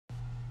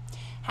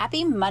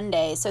Happy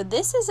Monday. So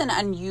this is an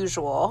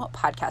unusual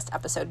podcast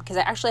episode because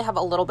I actually have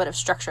a little bit of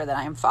structure that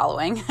I am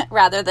following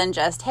rather than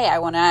just, hey, I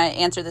want to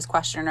answer this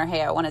question or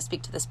hey, I want to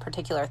speak to this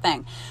particular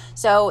thing.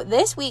 So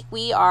this week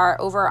we are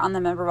over on the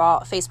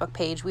MemberVault Facebook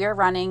page. We are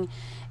running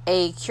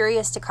a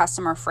Curious to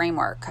Customer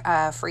framework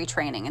free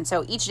training. And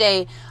so each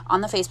day on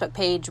the Facebook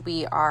page,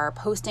 we are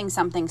posting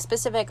something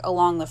specific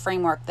along the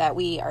framework that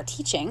we are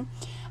teaching.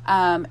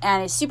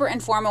 And it's super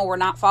informal. We're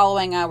not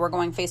following, we're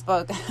going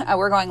Facebook,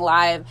 we're going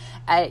live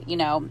at,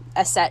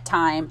 a set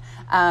time,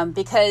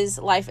 because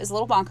life is a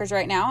little bonkers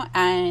right now.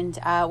 And,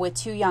 with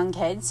two young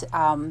kids,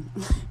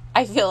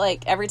 I feel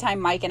like every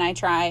time Mike and I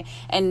try,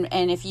 and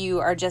if you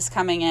are just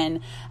coming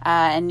in,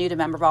 and new to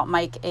MemberVault,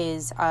 Mike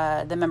is, the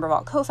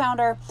MemberVault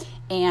co-founder,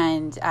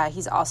 and,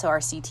 he's also our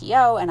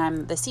CTO, and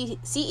I'm the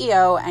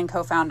CEO and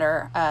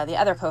co-founder, the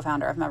other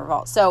co-founder of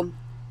MemberVault. So,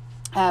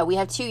 we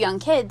have two young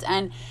kids,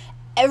 and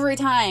every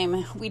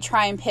time we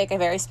try and pick a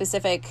very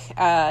specific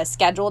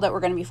schedule that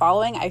we're going to be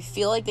following, I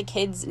feel like the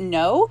kids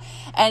know,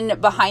 and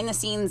behind the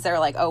scenes, they're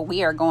like, oh,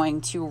 we are going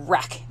to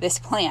wreck this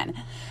plan.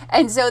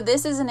 And so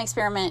this is an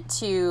experiment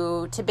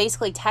to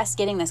basically test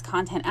getting this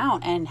content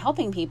out and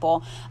helping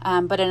people,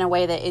 but in a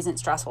way that isn't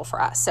stressful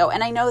for us. So,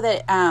 and I know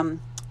that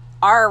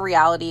our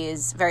reality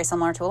is very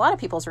similar to a lot of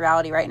people's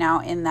reality right now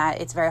in that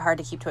it's very hard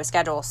to keep to a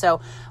schedule. So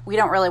we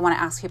don't really want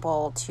to ask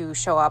people to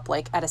show up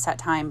like at a set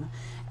time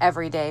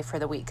every day for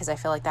the week, because I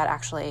feel like that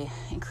actually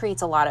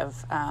creates a lot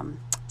of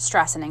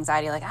stress and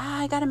anxiety, like,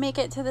 I got to make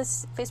it to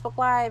this Facebook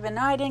Live, and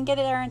no, I didn't get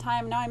it there in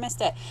time, no, I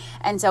missed it.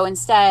 And so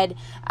instead,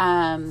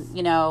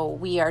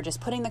 we are just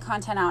putting the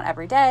content out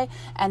every day,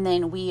 and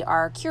then we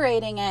are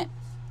curating it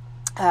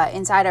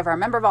inside of our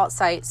MemberVault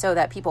site so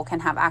that people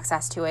can have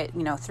access to it,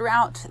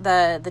 throughout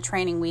the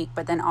training week.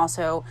 But then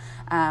also,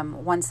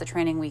 once the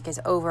training week is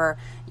over,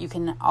 you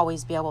can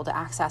always be able to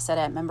access it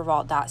at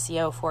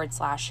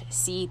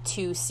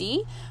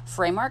membervault.co/C2C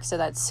framework. So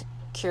that's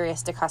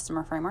Curious to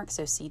Customer framework.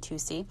 So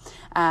C2C.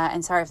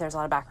 And sorry if there's a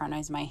lot of background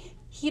noise. My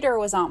heater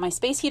was on, my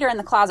space heater in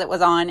the closet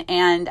was on,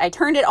 and I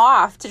turned it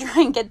off to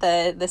try and get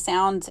the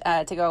sound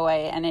to go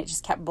away, and it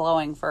just kept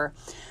blowing for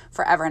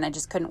forever, and I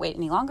just couldn't wait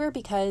any longer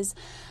because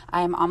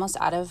I'm almost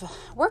out of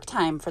work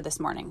time for this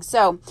morning.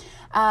 So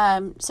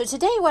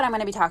today what I'm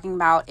going to be talking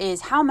about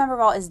is how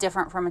MemberVault is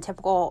different from a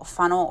typical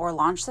funnel or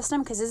launch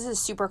system, because this is a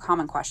super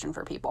common question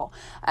for people.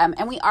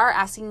 And we are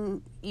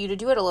asking you to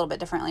do it a little bit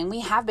differently, and we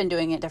have been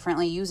doing it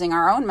differently using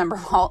our own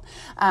MemberVault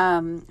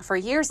for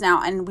years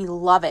now, and we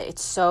love it.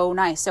 It's so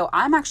nice. So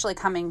I'm actually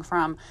coming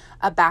from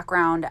a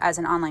background as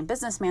an online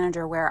business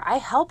manager where I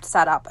helped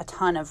set up a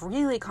ton of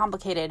really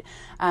complicated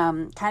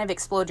kind of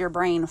explode your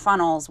brain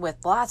funnels with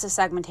lots of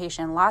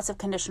segmentation, lots of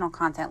conditional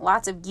content,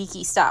 lots of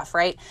geeky stuff,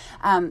 right?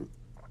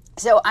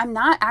 So I'm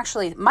not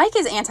actually, Mike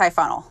is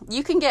anti-funnel.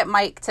 You can get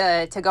Mike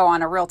to go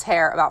on a real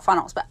tear about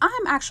funnels, but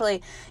I'm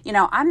actually,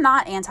 I'm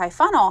not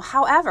anti-funnel.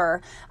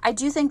 However, I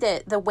do think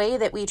that the way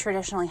that we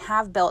traditionally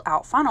have built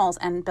out funnels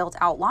and built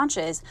out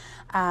launches,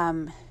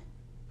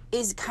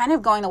 is kind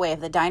of going the way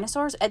of the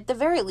dinosaurs. At the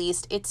very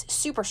least, it's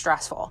super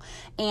stressful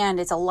and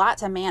it's a lot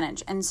to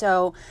manage. And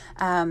so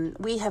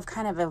we have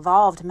kind of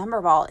evolved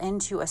MemberVault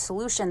into a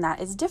solution that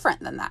is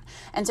different than that.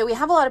 And so we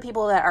have a lot of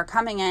people that are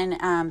coming in,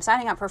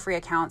 signing up for free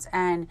accounts,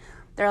 and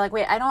they're like,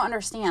 wait, I don't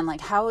understand.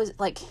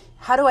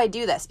 How do I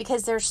do this?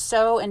 Because they're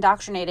so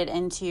indoctrinated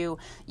into,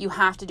 you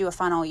have to do a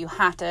funnel, you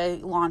have to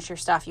launch your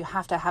stuff, you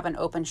have to have an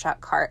open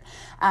shut cart,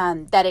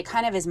 that it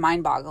kind of is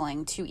mind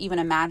boggling to even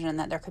imagine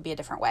that there could be a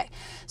different way.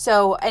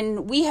 So,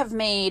 and we have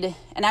made,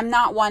 and I'm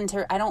not one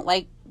to, I don't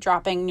like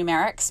dropping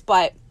numerics,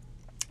 but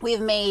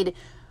we've made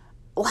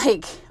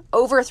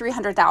over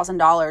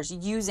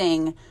 $300,000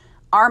 using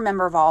our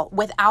MemberVault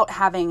without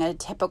having a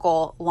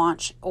typical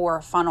launch or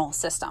funnel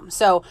system.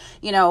 So,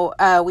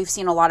 we've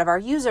seen a lot of our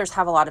users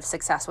have a lot of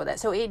success with it.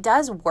 So it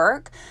does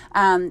work.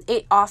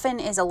 It often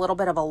is a little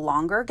bit of a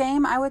longer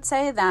game, I would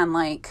say, than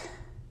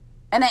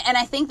and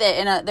I think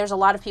that there's a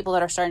lot of people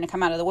that are starting to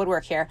come out of the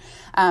woodwork here,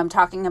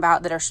 talking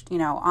about that are,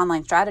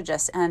 online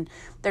strategists, and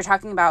they're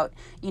talking about,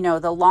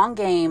 the long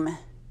game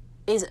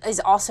is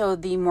also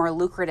the more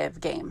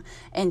lucrative game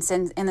in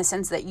the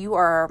sense that you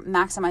are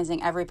maximizing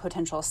every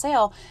potential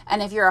sale.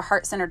 And if you're a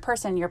heart-centered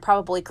person, you're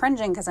probably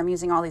cringing because I'm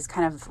using all these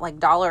kind of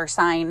dollar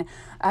sign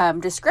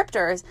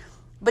descriptors.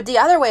 But the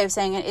other way of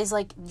saying it is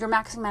you're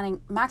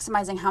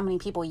maximizing how many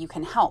people you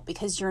can help,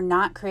 because you're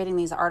not creating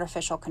these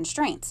artificial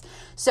constraints.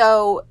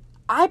 So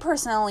I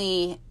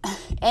personally,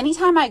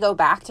 anytime I go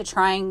back to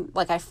trying,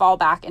 I fall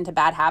back into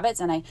bad habits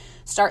and I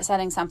start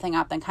setting something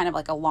up in kind of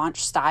a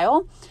launch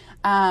style,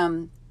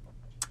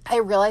 I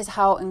realize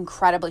how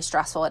incredibly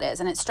stressful it is.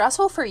 And it's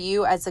stressful for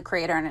you as the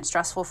creator, and it's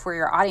stressful for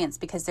your audience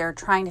because they're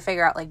trying to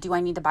figure out, do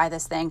I need to buy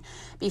this thing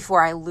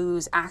before I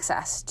lose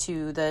access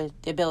to the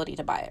ability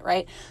to buy it,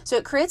 right? So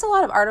it creates a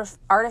lot of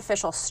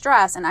artificial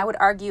stress. And I would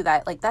argue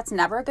that that's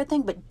never a good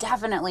thing, but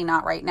definitely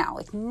not right now.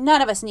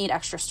 None of us need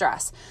extra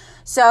stress.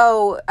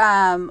 So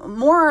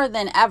more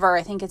than ever,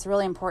 I think it's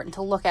really important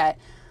to look at,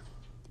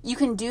 you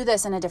can do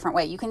this in a different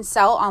way. You can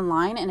sell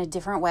online in a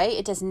different way.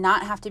 It does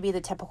not have to be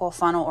the typical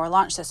funnel or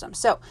launch system.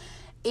 So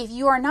if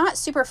you are not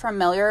super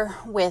familiar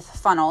with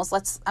funnels,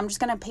 I'm just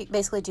going to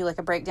basically do like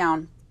a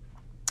breakdown,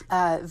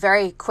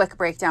 very quick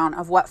breakdown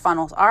of what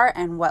funnels are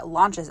and what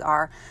launches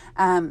are,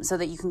 so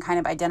that you can kind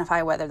of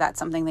identify whether that's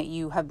something that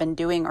you have been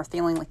doing or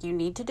feeling like you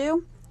need to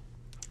do.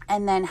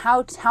 And then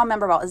how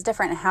MemberVault is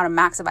different and how to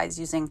maximize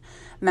using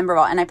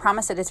MemberVault. And I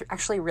promise it is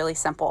actually really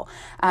simple.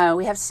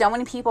 We have so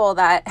many people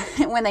that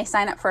when they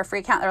sign up for a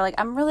free account, they're like,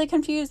 I'm really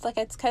confused. Like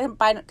it's kind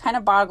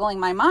of boggling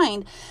my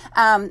mind.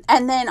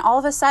 And then all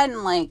of a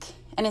sudden, like,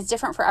 and it's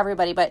different for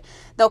everybody, but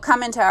they'll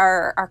come into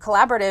our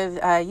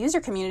collaborative user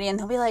community and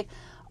they'll be like,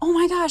 oh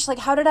my gosh, like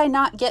how did I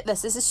not get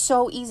this? This is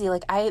so easy.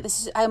 Like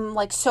I'm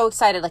like so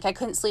excited. Like I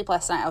couldn't sleep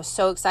last night. I was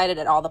so excited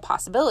at all the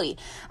possibility.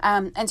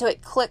 And so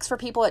it clicks for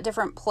people at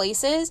different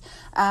places.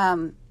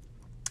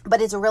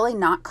 But it's really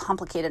not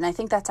complicated. And I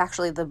think that's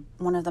actually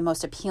one of the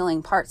most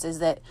appealing parts, is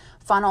that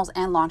funnels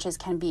and launches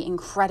can be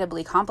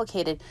incredibly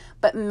complicated,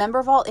 but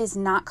MemberVault is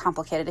not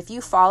complicated. If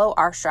you follow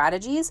our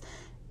strategies,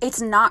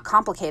 it's not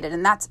complicated.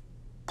 And that's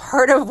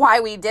part of why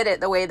we did it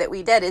the way that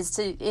we did, is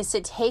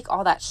to take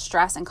all that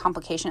stress and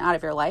complication out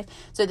of your life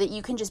so that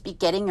you can just be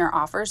getting your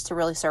offers to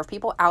really serve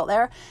people out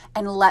there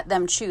and let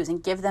them choose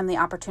and give them the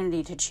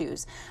opportunity to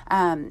choose.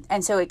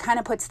 And so it kind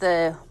of puts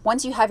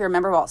once you have your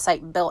MemberVault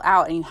site built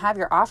out and you have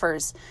your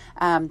offers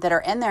that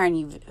are in there and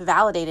you've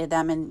validated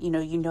them, and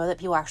you know that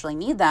people actually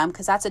need them,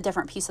 because that's a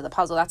different piece of the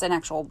puzzle. That's an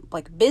actual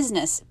like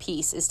business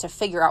piece, is to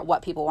figure out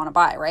what people want to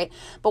buy, right?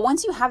 But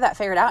once you have that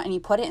figured out and you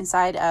put it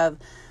inside of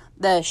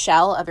the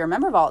shell of your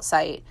MemberVault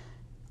site,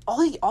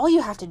 all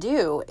you have to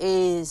do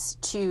is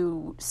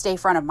to stay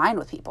front of mind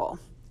with people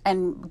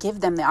and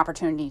give them the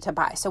opportunity to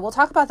buy. So we'll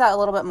talk about that a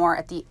little bit more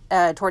at the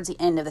towards the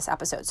end of this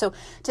episode. So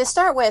to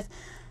start with,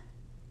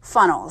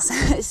 funnels.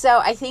 So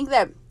I think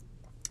that,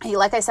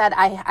 like I said,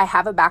 I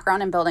have a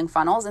background in building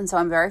funnels, and so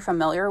I'm very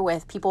familiar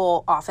with,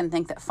 people often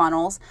think that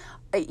funnels,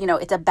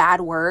 it's a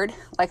bad word.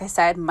 Like I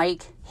said,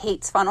 Mike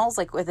hates funnels,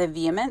 like with a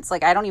vehemence.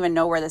 Like I don't even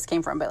know where this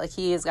came from, but like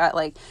he has got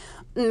like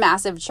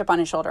massive chip on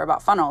his shoulder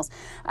about funnels,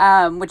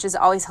 which is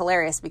always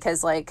hilarious,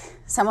 because like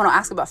someone will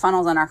ask about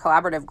funnels in our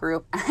collaborative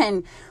group,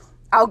 and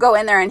I'll go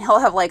in there and he'll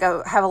have like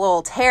have a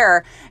little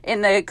tear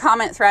in the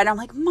comment thread. I'm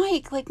like,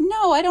 Mike, like,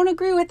 no, I don't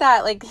agree with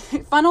that. Like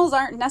funnels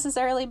aren't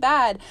necessarily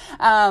bad,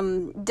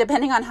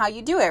 depending on how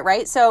you do it.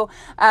 Right. So,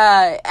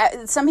 a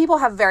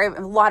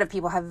lot of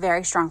people have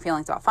very strong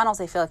feelings about funnels.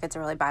 They feel like it's a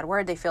really bad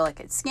word. They feel like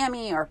it's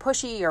scammy or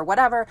pushy or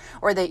whatever,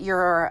 or that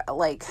you're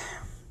like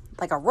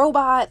a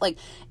robot, like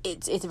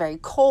it's very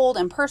cold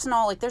and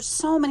personal. Like there's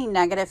so many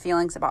negative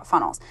feelings about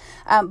funnels.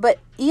 But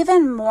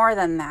even more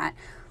than that,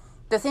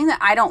 the thing that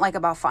I don't like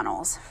about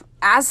funnels,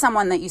 as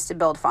someone that used to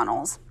build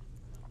funnels,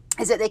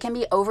 is that they can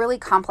be overly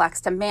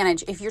complex to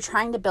manage if you're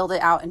trying to build it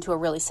out into a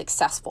really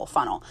successful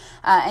funnel.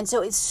 And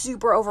so it's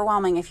super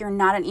overwhelming if you're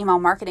not an email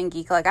marketing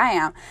geek like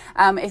I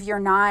am, if you're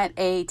not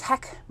a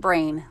tech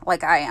brain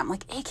like I am.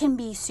 Like it can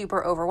be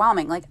super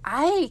overwhelming. Like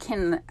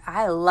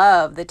I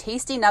love the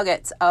tasty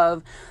nuggets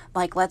of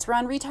like, let's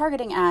run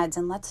retargeting ads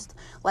and let's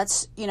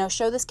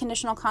show this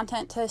conditional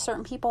content to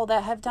certain people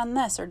that have done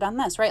this or done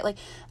this, right? Like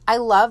I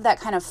love that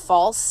kind of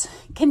false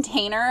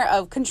container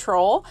of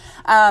control.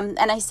 And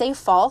I say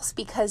false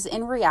because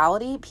in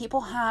reality,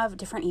 people have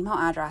different email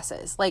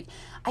addresses. Like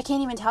I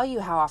can't even tell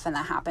you how often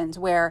that happens,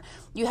 where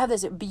you have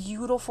this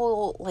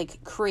beautiful,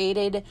 like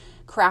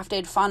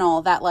crafted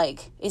funnel that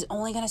like is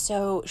only going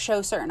to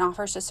show certain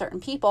offers to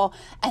certain people.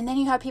 And then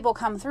you have people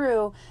come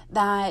through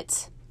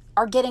that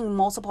are getting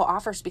multiple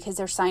offers because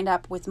they're signed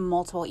up with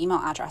multiple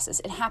email addresses.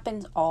 It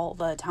happens all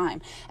the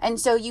time. And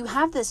so you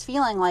have this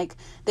feeling like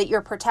that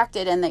you're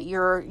protected and that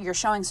you're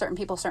showing certain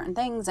people certain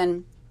things,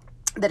 and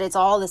that it's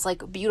all this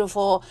like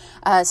beautiful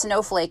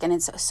snowflake and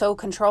it's so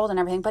controlled and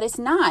everything, but it's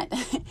not.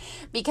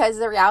 Because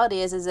the reality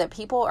is that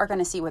people are going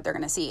to see what they're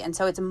going to see. And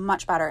so it's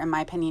much better, in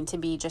my opinion, to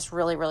be just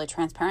really, really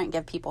transparent and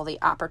give people the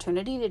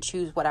opportunity to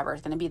choose whatever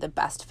is going to be the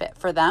best fit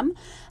for them.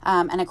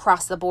 And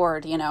across the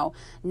board,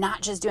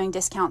 not just doing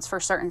discounts for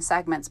certain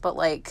segments, but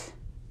like,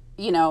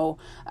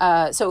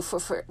 so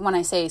for when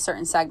I say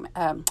certain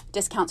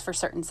discounts for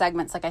certain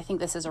segments, like I think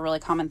this is a really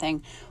common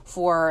thing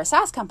for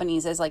SaaS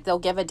companies, is like they'll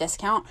give a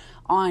discount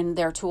on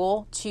their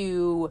tool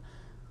to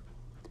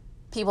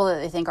people that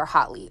they think are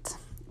hot leads,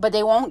 but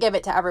they won't give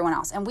it to everyone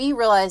else. And we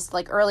realized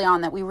like early on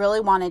that we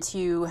really wanted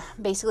to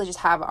basically just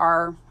have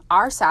our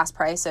SaaS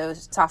price, so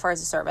software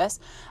as a service,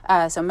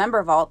 so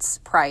MemberVault's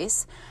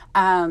price.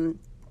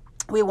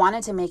 We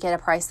wanted to make it a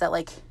price that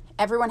like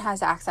everyone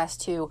has access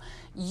to,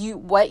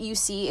 what you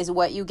see is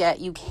what you get.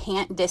 You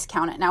can't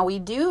discount it. Now we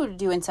do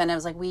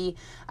incentives, like we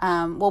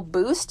will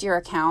boost your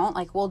account,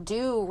 like we'll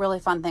do really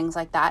fun things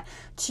like that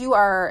to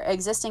our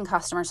existing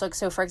customers.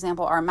 So for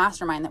example, our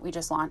mastermind that we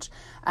just launched,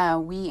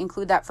 we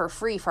include that for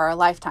free for our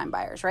lifetime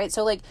buyers, right?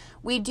 So like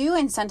we do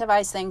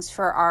incentivize things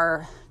for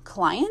our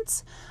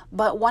clients,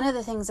 but one of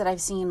the things that I've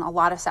seen a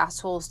lot of SaaS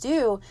tools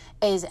do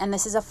is, and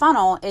this is a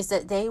funnel, is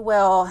that they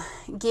will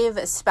give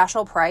a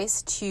special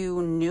price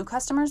to new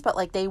customers, but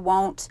like they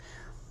won't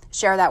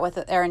share that with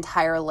their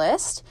entire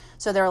list.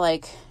 So they're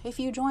like, if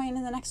you join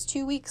in the next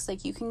 2 weeks,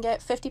 like you can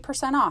get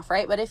 50% off,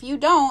 right? But if you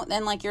don't,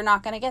 then like you're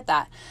not going to get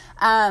that.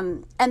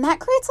 And that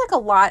creates like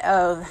a lot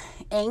of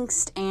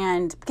angst.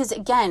 And because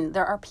again,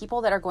 there are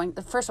people that are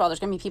first of all, there's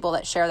going to be people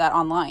that share that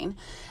online.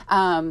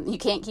 You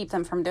can't keep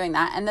them from doing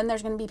that. And then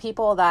there's going to be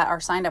people that are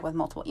signed up with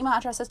multiple email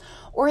addresses,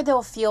 or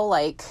they'll feel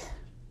like,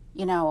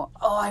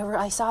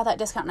 I saw that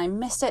discount and I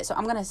missed it, so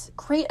I'm going to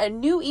create a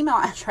new email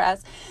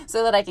address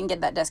so that I can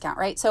get that discount,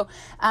 right? So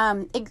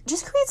it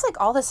just creates like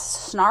all this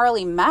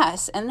snarly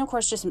mess. And then of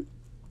course, just on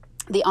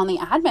the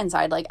admin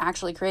side, like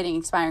actually creating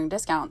expiring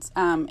discounts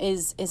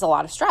is a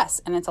lot of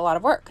stress and it's a lot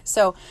of work.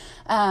 So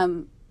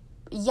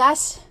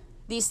yes,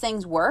 these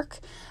things work,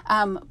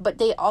 but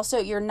they also,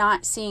 you're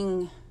not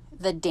seeing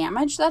the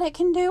damage that it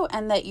can do,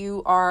 and that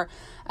you are,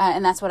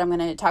 and that's what I'm going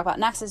to talk about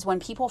next, is when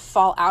people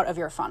fall out of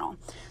your funnel.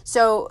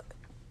 So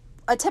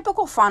a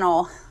typical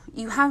funnel,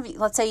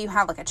 let's say you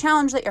have like a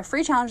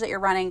free challenge that you're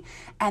running,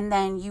 and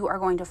then you are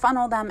going to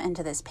funnel them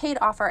into this paid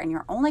offer, and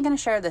you're only going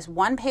to share this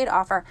one paid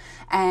offer,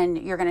 and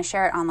you're going to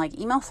share it on like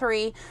email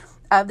 3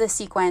 of the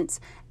sequence,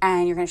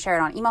 and you're going to share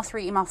it on email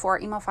 3, email 4,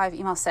 email 5,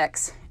 email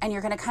 6, and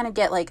you're going to kind of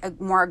get like a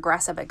more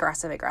aggressive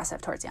towards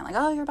the end, like,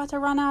 oh, you're about to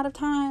run out of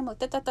time,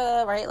 like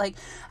right? Like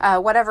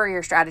whatever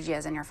your strategy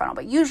is in your funnel.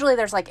 But usually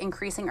there's like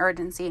increasing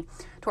urgency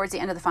towards the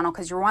end of the funnel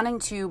because you're wanting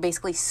to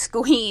basically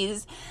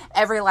squeeze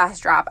every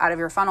last drop out of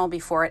your funnel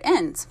before it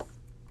ends,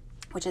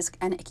 which is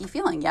an icky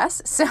feeling,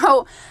 yes?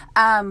 So,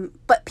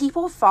 but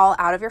people fall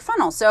out of your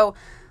funnel. So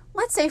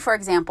let's say, for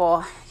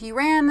example, you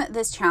ran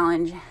this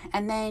challenge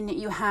and then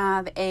you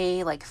have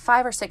a like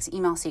 5 or 6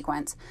 email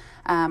sequence,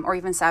 or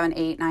even 7,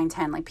 8, 9,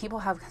 10. Like people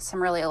have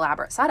some really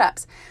elaborate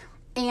setups,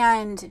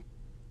 and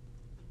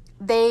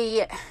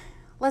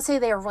let's say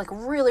they are like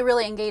really,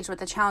 really engaged with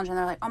the challenge, and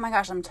they're like, oh my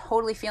gosh, I'm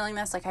totally feeling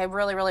this. Like I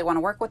really, really want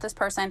to work with this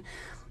person.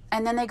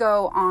 And then they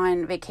go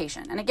on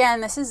vacation. And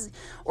again,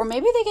 or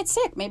maybe they get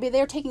sick. Maybe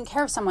they're taking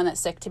care of someone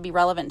that's sick to be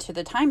relevant to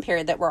the time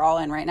period that we're all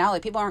in right now.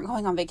 Like people aren't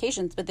going on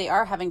vacations, but they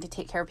are having to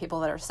take care of people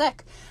that are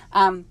sick.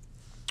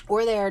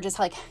 Or they are just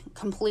like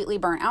completely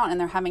burnt out and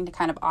they're having to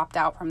kind of opt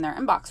out from their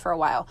inbox for a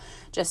while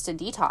just to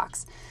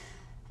detox.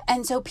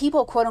 And so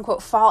people, quote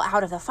unquote, fall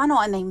out of the funnel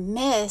and they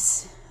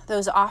miss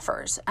those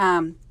offers.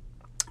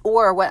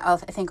 Or what I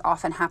think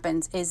often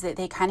happens is that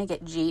they kind of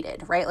get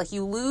jaded, right? Like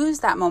you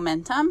lose that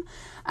momentum.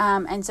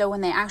 And so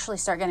when they actually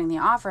start getting the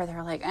offer,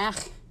 they're like,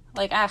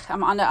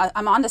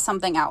 I'm onto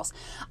something else.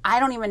 I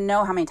don't even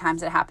know how many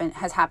times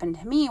has happened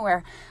to me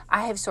where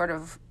I have sort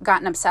of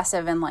gotten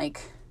obsessive and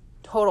like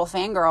total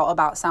fangirl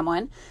about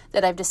someone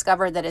that I've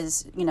discovered that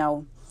is,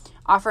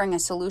 offering a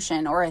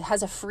solution, or it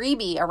has a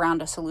freebie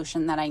around a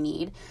solution that I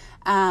need.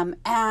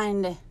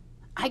 And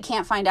I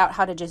can't find out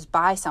how to just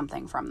buy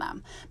something from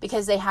them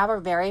because they have a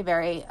very,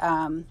 very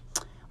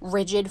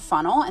rigid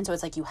funnel. And so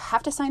it's like, you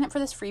have to sign up for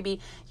this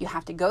freebie. You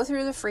have to go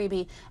through the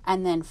freebie.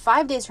 And then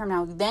 5 days from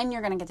now, then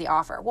you're going to get the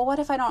offer. Well, what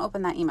if I don't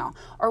open that email?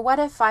 Or what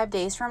if 5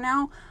 days from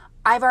now,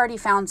 I've already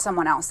found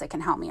someone else that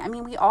can help me? I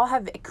mean, we all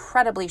have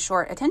incredibly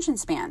short attention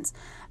spans.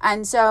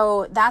 And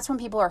so that's when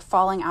people are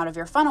falling out of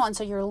your funnel. And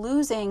so you're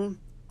losing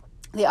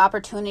the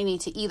opportunity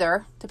to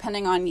either,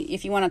 depending on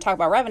if you want to talk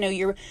about revenue,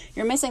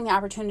 you're missing the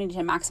opportunity to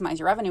maximize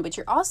your revenue, but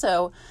you're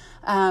also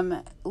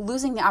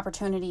losing the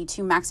opportunity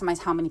to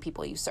maximize how many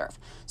people you serve.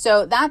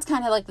 So that's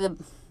kind of like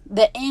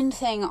the end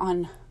thing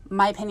on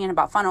my opinion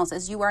about funnels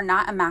is you are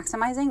not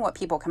maximizing what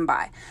people can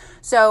buy.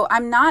 So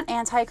I'm not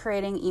anti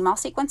creating email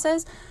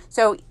sequences.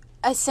 So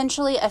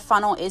essentially a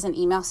funnel is an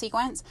email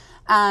sequence.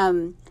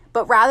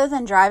 But rather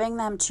than driving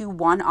them to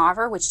one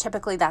offer, which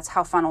typically that's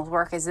how funnels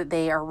work, is that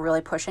they are really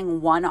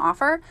pushing one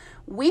offer,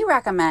 we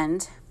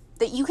recommend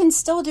that you can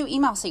still do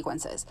email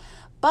sequences.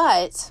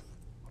 But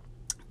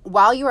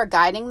while you are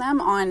guiding them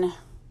on,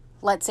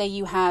 we'll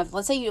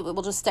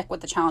just stick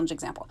with the challenge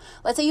example.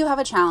 Let's say you have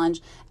a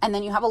challenge and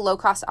then you have a low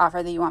cost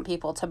offer that you want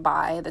people to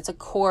buy. That's a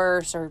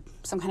course or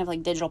some kind of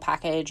like digital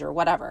package or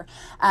whatever.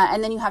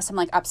 And then you have some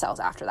like upsells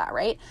after that,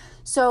 right?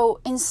 So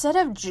instead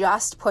of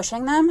just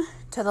pushing them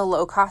to the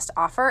low cost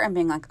offer and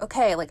being like,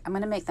 okay, like I'm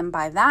going to make them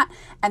buy that.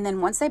 And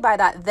then once they buy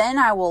that, then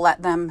I will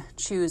let them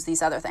choose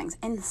these other things.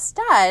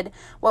 Instead,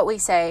 what we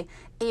say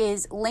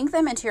is link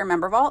them into your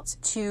member vault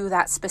to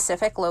that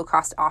specific low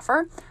cost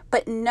offer,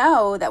 but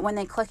know that when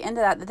they click into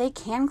that they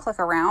can click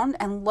around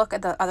and look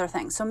at the other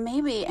things. So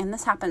maybe, and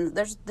this happens,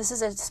 this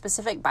is a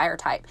specific buyer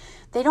type.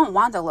 They don't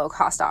want the low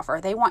cost offer.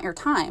 They want your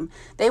time.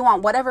 They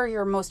want whatever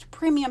your most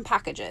premium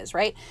package is,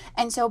 right?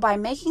 And so by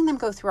making them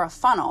go through a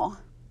funnel,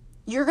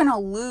 you're going to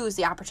lose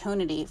the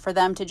opportunity for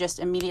them to just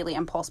immediately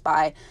impulse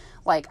buy.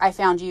 Like, I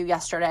found you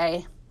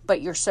yesterday,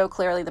 but you're so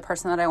clearly the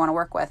person that I want to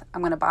work with.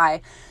 I'm going to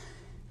buy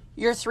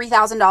your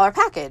 $3,000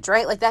 package,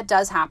 right? Like, that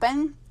does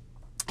happen.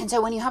 And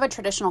so when you have a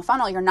traditional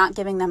funnel, you're not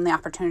giving them the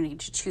opportunity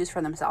to choose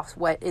for themselves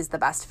what is the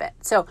best fit.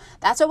 So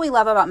that's what we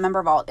love about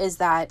MemberVault, is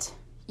that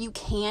you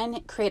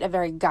can create a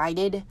very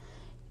guided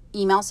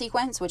email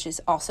sequence, which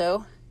is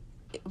also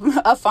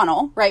a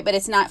funnel, right? But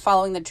it's not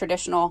following the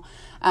traditional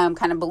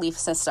kind of belief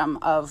system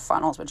of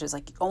funnels, which is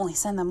like, you only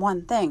send them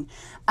one thing.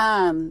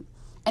 And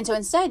so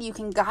instead you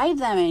can guide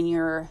them in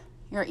your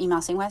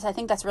email sequence. I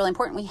think that's really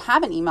important. We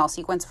have an email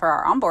sequence for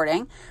our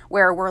onboarding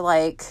where we're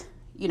like,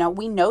 you know,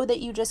 we know that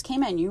you just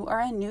came in, you are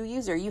a new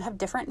user, you have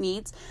different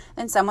needs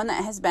than someone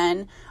that has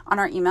been on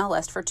our email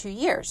list for 2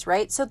 years,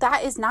 right? So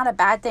that is not a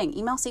bad thing.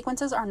 Email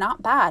sequences are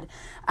not bad.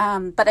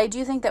 But I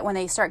do think that when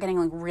they start getting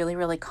like really,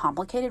 really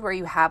complicated, where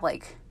you have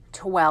like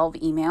 12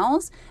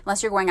 emails,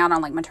 unless you're going out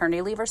on like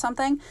maternity leave or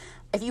something,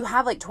 if you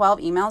have like 12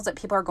 emails that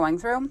people are going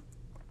through,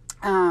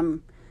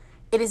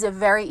 it is a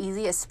very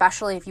easy,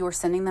 especially if you were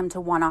sending them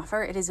to one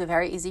offer, it is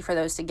very easy for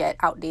those to get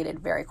outdated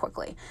very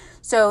quickly.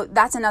 So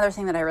that's another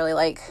thing that I really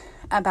like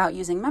about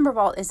using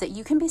MemberVault, is that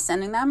you can be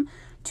sending them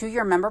to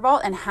your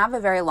MemberVault and have a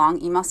very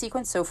long email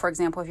sequence. So for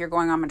example, if you're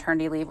going on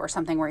maternity leave or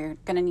something where you're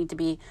going to need to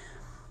be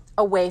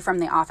away from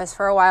the office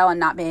for a while and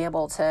not be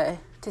able to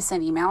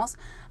send emails,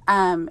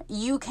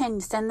 you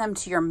can send them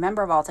to your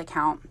MemberVault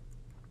account,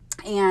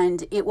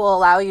 and it will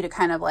allow you to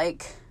kind of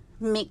like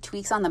make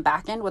tweaks on the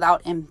back end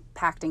without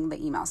impacting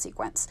the email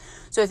sequence.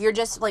 So if you're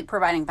just like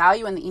providing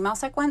value in the email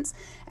sequence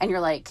and you're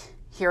like,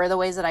 here are the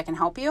ways that I can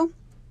help you,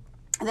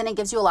 and then it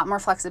gives you a lot more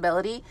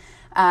flexibility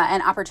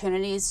and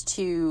opportunities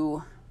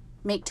to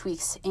make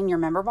tweaks in your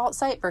MemberVault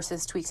site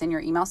versus tweaks in your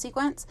email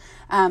sequence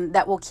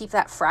that will keep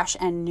that fresh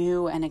and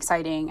new and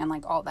exciting and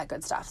like all that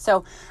good stuff.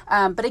 So,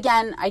 but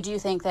again, I do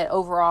think that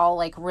overall,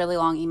 like really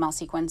long email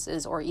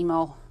sequences or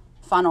email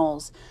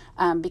funnels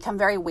become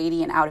very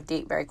weighty and out of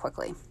date very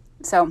quickly.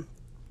 So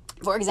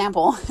for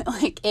example,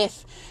 like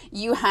if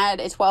you had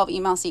a 12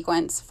 email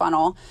sequence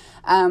funnel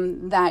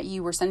that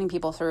you were sending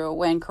people through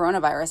when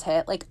coronavirus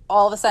hit, like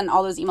all of a sudden,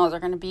 all those emails are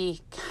going to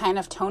be kind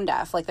of tone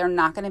deaf. Like they're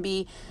not going to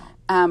be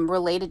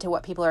related to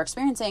what people are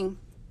experiencing.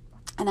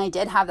 And I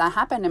did have that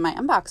happen in my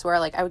inbox where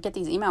like I would get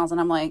these emails and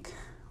I'm like,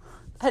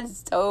 that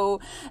is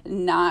so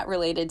not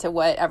related to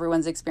what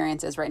everyone's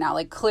experience is right now.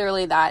 Like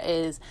clearly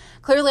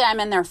I'm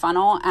in their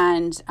funnel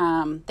and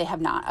they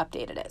have not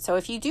updated it. So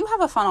if you do have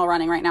a funnel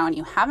running right now and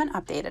you haven't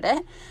updated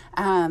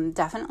it,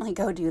 definitely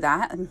go do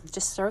that and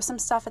just throw some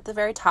stuff at the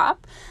very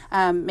top.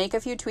 Make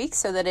a few tweaks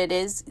so that it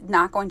is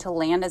not going to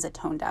land as a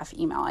tone deaf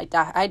email.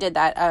 I did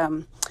that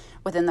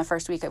within the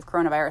first week of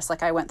coronavirus.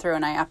 Like I went through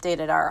and I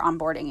updated our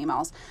onboarding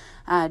emails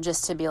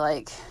just to be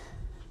like,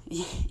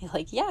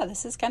 yeah,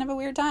 this is kind of a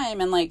weird time.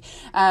 And like,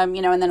 and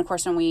then of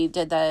course, when we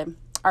did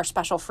our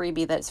special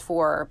freebie that's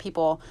for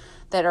people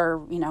that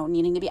are,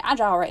 needing to be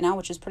agile right now,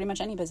 which is pretty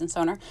much any business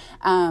owner,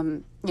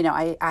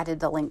 I added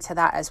the link to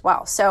that as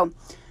well. So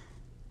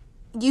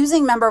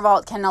using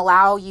MemberVault can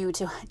allow you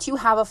to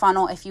have a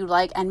funnel if you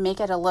like and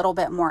make it a little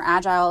bit more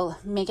agile,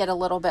 make it a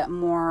little bit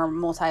more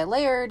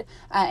multi-layered,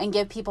 and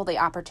give people the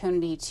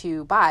opportunity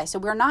to buy. So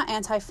we're not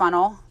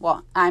anti-funnel.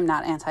 Well, I'm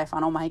not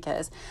anti-funnel, Mike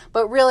is,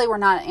 but really we're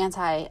not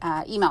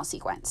anti-email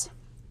sequence.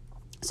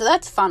 So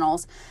that's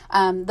funnels.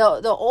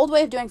 The old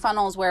way of doing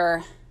funnels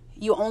where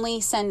you only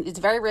it's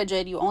very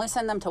rigid. You only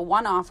send them to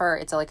one offer.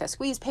 It's like a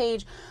squeeze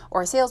page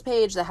or a sales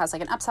page that has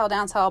like an upsell,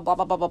 downsell, blah,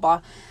 blah, blah, blah,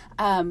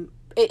 blah.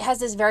 It has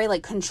this very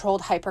like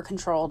controlled,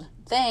 hyper-controlled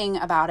thing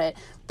about it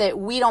that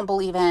we don't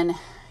believe in.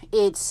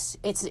 It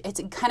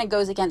kind of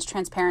goes against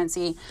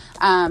transparency,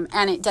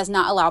 and it does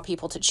not allow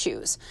people to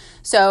choose.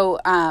 So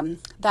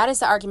that is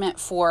the argument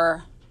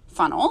for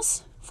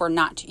funnels, for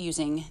not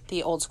using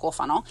the old school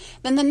funnel.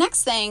 Then the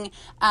next thing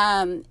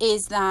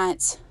is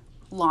that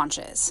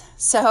launches.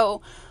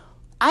 So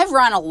I've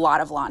run a lot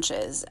of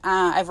launches.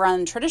 I've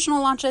run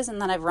traditional launches, and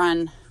then I've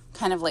run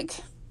kind of like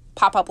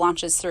pop-up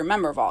launches through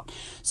MemberVault.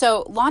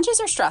 So launches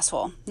are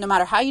stressful no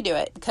matter how you do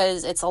it,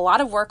 because it's a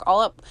lot of work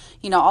all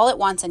at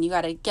once, and you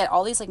got to get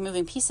all these like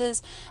moving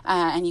pieces,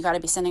 and you got to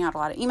be sending out a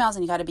lot of emails,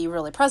 and you got to be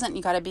really present, and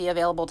you got to be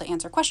available to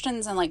answer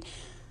questions, and like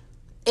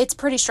it's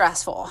pretty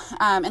stressful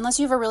unless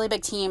you have a really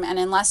big team, and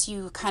unless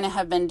you kind of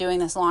have been doing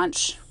this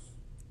launch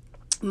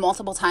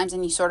multiple times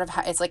and you sort of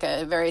it's like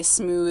a very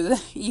smooth,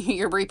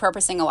 you're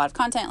repurposing a lot of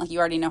content, like you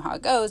already know how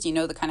it goes, you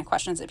know the kind of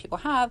questions that people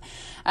have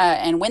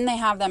and when they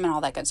have them and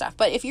all that good stuff.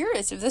 But if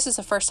this is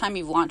the first time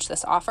you've launched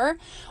this offer,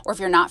 or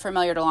if you're not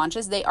familiar to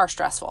launches, they are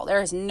stressful.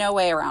 There is no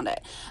way around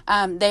it.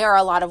 They are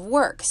a lot of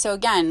work. So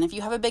again, if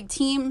you have a big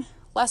team,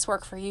 less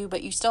work for you,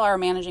 but you still are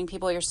managing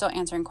people, you're still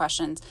answering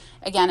questions,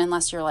 again,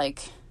 unless you're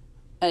like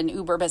an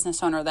Uber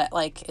business owner that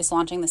like is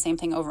launching the same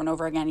thing over and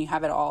over again, you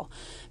have it all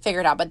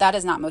figured out, but that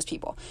is not most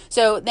people.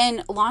 So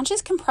then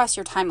launches compress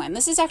your timeline.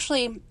 This is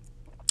actually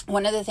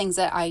one of the things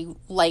that I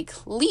like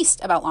least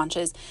about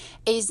launches,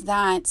 is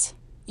that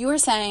you are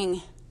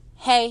saying,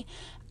 hey,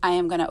 I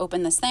am going to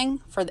open this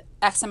thing for the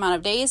X amount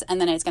of days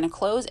and then it's going to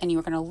close and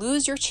you're going to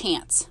lose your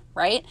chance,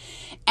 right?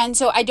 And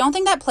so I don't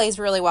think that plays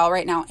really well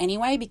right now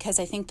anyway, because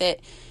I think that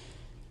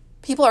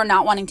people are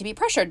not wanting to be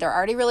pressured. They're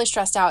already really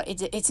stressed out.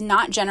 It's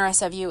not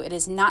generous of you. It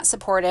is not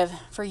supportive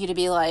for you to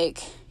be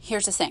like,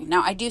 here's the thing.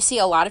 Now, I do see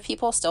a lot of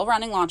people still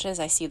running launches.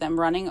 I see them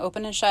running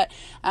open and shut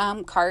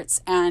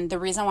carts. And the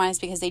reason why is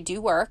because they do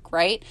work,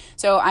 right?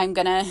 So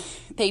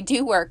they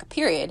do work,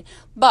 period.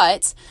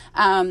 But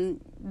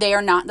they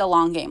are not the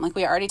long game. Like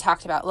we already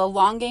talked about. The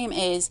long game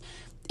is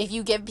if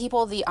you give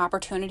people the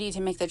opportunity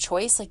to make the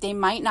choice, like they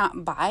might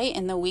not buy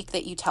in the week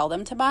that you tell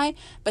them to buy,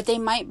 but they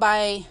might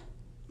buy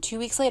 2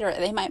 weeks later,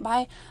 they might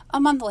buy a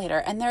month later,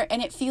 and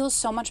it feels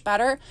so much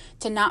better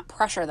to not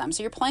pressure them.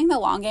 So you're playing the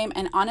long game.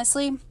 And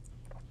honestly,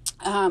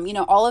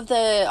 all of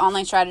the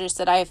online strategists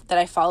that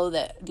I follow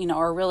that,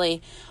 are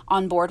really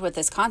on board with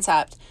this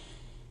concept,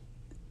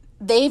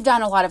 they've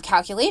done a lot of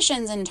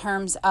calculations in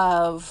terms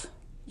of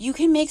you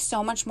can make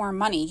so much more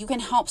money. You can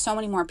help so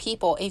many more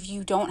people if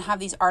you don't have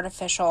these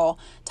artificial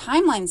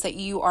timelines that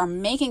you are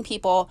making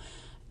people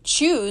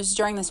choose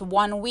during this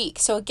 1 week.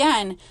 So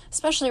again,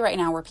 especially right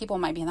now where people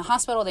might be in the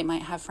hospital, they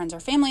might have friends or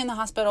family in the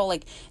hospital,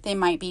 like they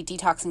might be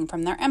detoxing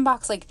from their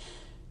inbox. Like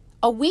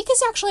a week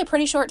is actually a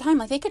pretty short time.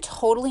 Like they could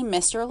totally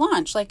miss your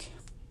launch,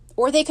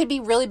 or they could be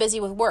really busy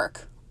with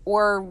work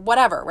or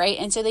whatever, right?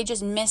 And so they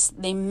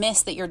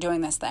miss that you're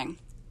doing this thing.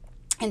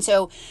 And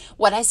so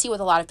what I see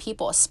with a lot of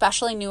people,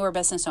 especially newer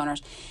business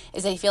owners,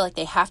 is they feel like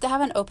they have to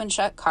have an open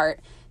shut cart.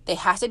 They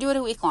have to do it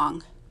a week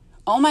long.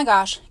 Oh my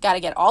gosh, got to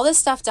get all this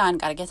stuff done,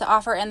 got to get the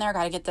offer in there,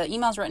 got to get the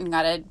emails written,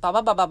 got to blah,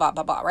 blah, blah, blah, blah,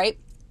 blah, blah, right?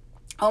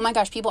 Oh my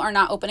gosh, people are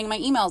not opening my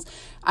emails.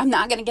 I'm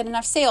not going to get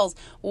enough sales.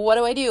 What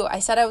do? I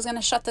said I was going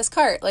to shut this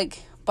cart,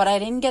 but I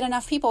didn't get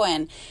enough people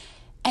in.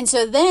 And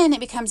so then it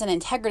becomes an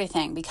integrity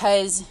thing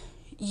because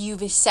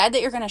you've said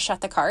that you're going to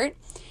shut the cart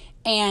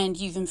and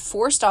you've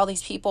forced all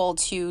these people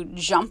to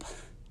jump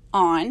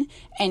on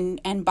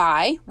and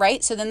buy,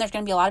 right? So then there's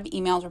going to be a lot of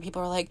emails where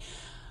people are like,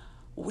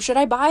 should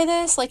I buy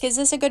this? Is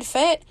this a good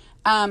fit?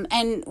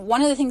 And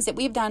one of the things that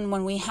we've done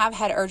when we have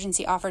had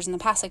urgency offers in the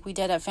past, we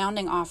did a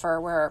founding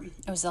offer where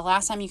it was the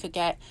last time you could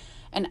get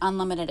an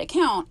unlimited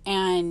account,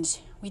 and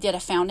we did a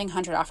founding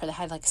 100 offer that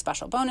had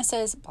special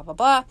bonuses, blah, blah,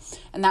 blah.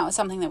 And that was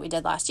something that we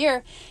did last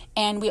year,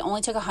 and we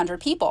only took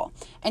 100 people.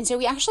 And so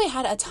we actually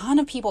had a ton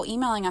of people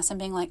emailing us and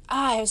being like,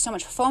 I have so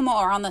much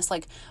FOMO around this,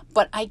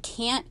 but I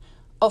can't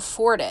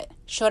afford it.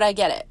 Should I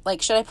get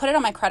it? Should I put it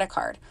on my credit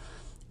card?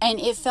 And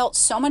it felt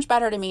so much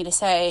better to me to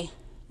say,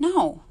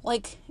 no,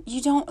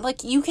 you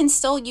don't, you can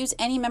still use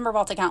any Member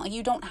Vault account.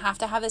 You don't have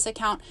to have this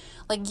account.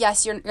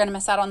 Yes, you're going to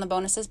miss out on the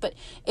bonuses, but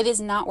it is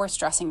not worth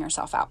stressing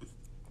yourself out.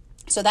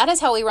 So that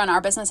is how we run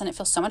our business. And it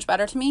feels so much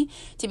better to me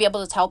to be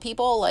able to tell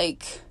people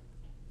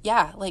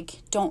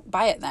don't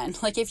buy it then.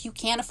 If you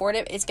can't afford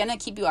it, it's going to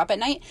keep you up at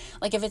night.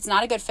 If it's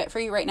not a good fit for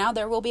you right now,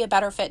 there will be a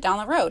better fit down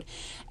the road.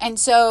 And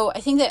so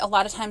I think that a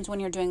lot of times when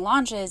you're doing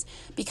launches,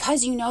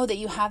 because you know that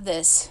you have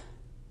this,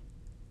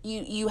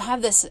 you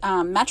have this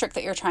metric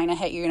that you're trying to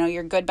hit,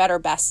 your good, better,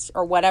 best,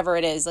 or whatever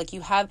it is.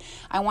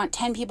 I want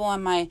 10 people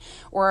in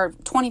or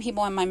 20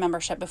 people in my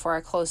membership before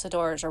I close the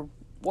doors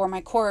or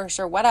my course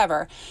or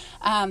whatever,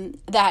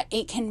 that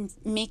it can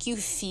make you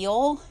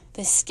feel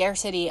the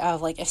scarcity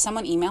of if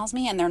someone emails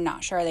me and they're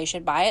not sure they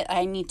should buy it,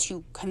 I need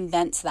to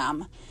convince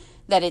them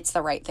that it's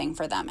the right thing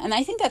for them. And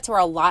I think that's where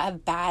a lot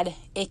of bad,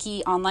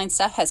 icky online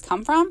stuff has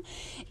come from,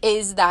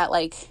 is that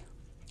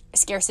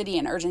scarcity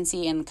and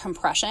urgency and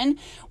compression,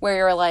 where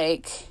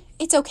you're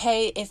it's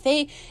okay if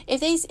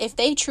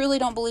they truly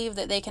don't believe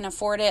that they can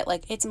afford it.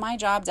 It's my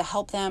job to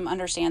help them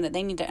understand that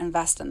they need to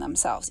invest in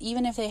themselves,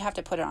 even if they have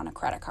to put it on a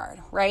credit card,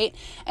 right?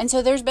 And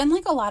so there's been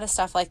a lot of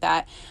stuff like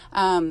that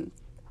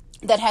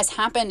that has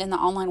happened in the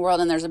online world,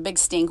 and there's a big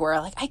stink where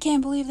I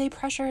can't believe they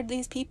pressured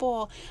these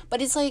people.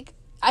 But it's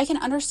I can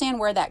understand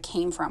where that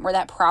came from, where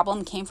that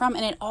problem came from.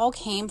 And it all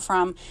came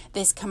from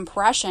this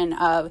compression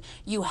of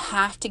you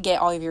have to get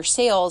all of your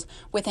sales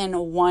within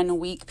a 1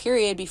 week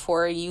period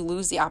before you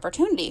lose the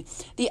opportunity.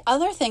 The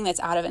other thing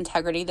that's out of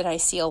integrity that I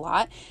see a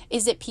lot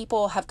is that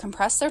people have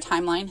compressed their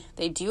timeline.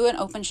 They do an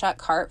open shut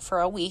cart for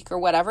a week or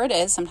whatever it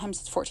is. Sometimes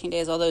it's 14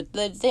 days, although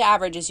the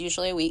average is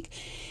usually a week.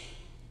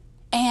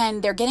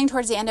 And they're getting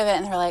towards the end of it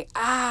and they're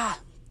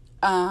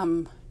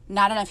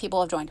not enough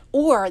people have joined,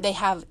 or they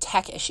have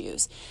tech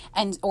issues,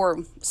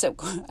 so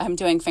I'm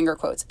doing finger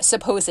quotes,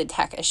 supposed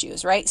tech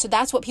issues, right? So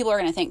that's what people are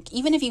going to think.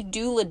 Even if you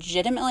do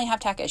legitimately have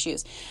tech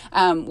issues,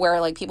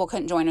 where people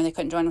couldn't join, or they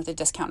couldn't join with a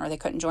discount, or they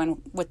couldn't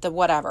join with the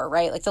whatever,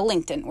 right? The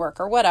link didn't work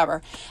or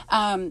whatever.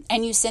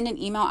 And you send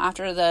an email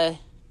after the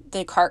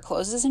cart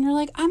closes and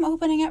you're I'm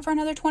opening it for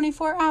another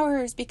 24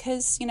 hours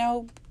because,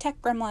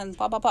 tech gremlins,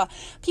 blah, blah, blah.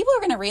 People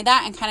are going to read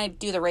that and kind of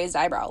do the raised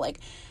eyebrow.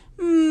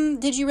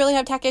 Did you really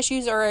have tech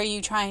issues, or are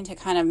you trying to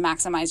kind of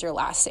maximize your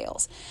last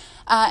sales?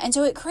 And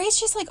so it creates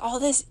just all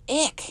this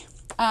ick.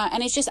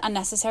 And it's just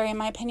unnecessary in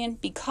my opinion,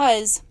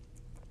 because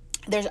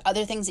there's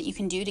other things that you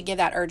can do to give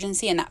that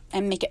urgency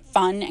and make it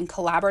fun and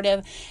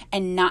collaborative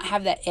and not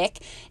have that ick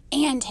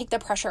and take the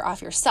pressure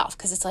off yourself.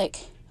 Because it's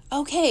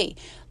okay,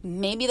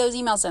 maybe those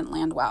emails didn't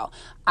land well.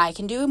 I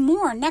can do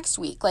more next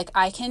week.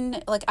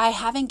 I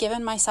haven't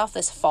given myself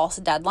this false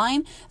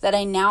deadline that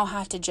I now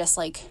have to just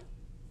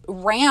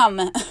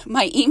ram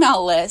my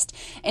email list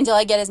until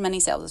I get as many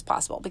sales as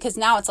possible. Because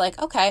now it's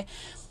okay,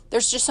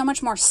 there's just so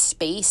much more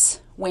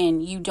space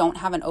when you don't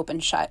have an open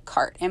shut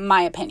cart, in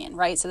my opinion,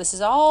 right? So this is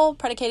all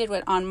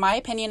predicated on my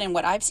opinion and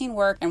what I've seen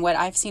work and what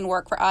I've seen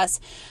work for us,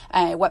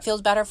 what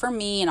feels better for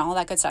me and all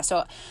that good stuff.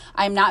 So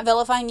I'm not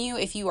vilifying you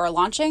if you are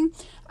launching.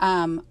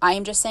 I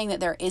am just saying that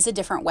there is a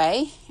different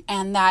way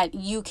and that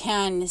you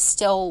can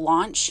still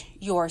launch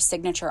your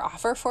signature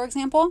offer, for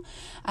example.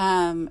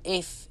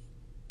 If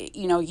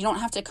you don't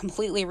have to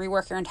completely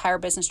rework your entire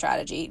business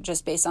strategy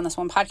just based on this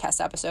one podcast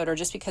episode or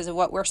just because of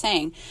what we're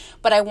saying.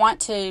 But I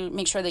want to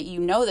make sure that you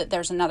know that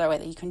there's another way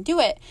that you can do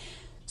it.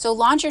 So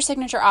launch your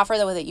signature offer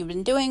the way that you've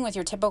been doing with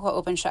your typical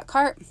open shut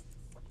cart.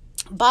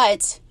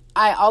 But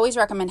I always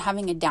recommend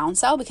having a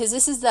downsell, because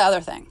this is the other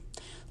thing.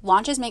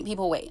 Launches make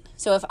people wait.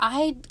 So if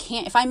I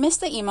miss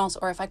the emails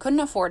or if I couldn't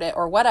afford it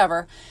or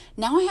whatever,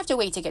 now I have to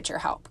wait to get your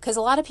help. Because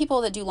a lot of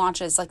people that do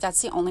launches,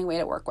 that's the only way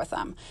to work with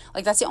them.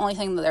 That's the only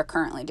thing that they're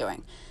currently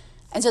doing.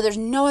 And so there's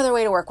no other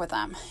way to work with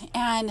them.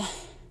 And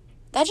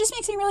that just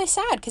makes me really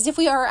sad, because if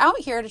we are out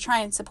here to try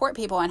and support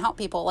people and help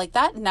people,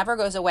 that never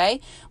goes away,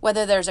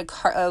 whether there's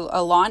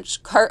a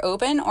launch cart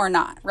open or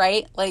not,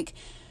 right?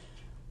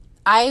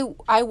 I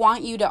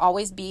want you to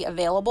always be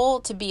available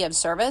to be of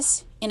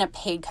service in a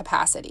paid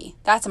capacity.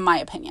 That's my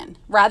opinion.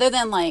 Rather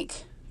than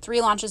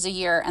 3 launches a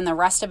year and the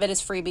rest of it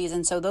is freebies.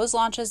 And so those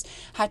launches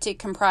have to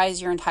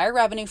comprise your entire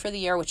revenue for the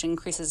year, which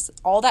increases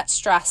all that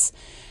stress.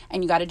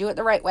 And you got to do it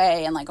the right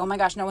way. And oh my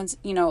gosh, no one's,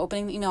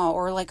 opening the email,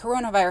 or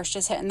coronavirus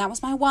just hit and that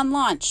was my one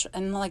launch.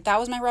 And that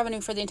was my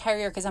revenue for the entire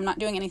year because I'm not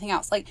doing anything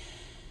else.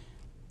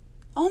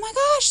 Oh my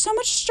gosh, so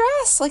much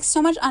stress,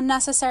 so much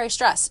unnecessary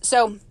stress.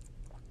 So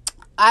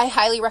I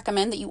highly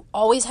recommend that you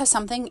always have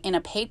something in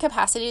a paid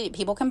capacity that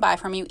people can buy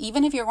from you,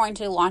 even if you're going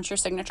to launch your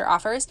signature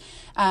offers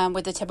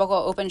with the typical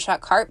open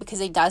shut cart,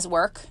 because it does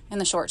work in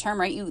the short term,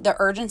 right? The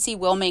urgency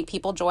will make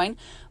people join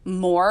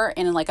more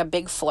in a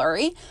big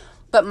flurry.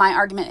 But my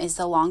argument is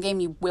the long game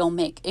you will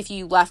make. If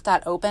you left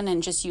that open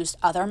and just used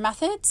other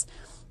methods,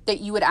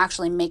 that you would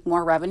actually make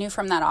more revenue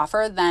from that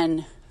offer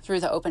than through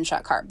the open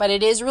shut cart. But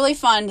it is really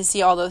fun to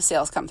see all those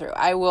sales come through.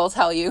 I will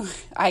tell you,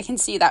 I can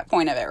see that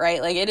point of it,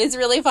 right? It is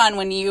really fun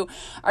when you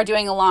are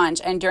doing a launch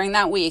and during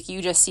that week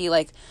you just see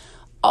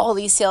all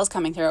these sales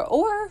coming through.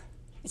 Or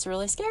it's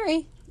really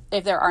scary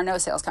if there are no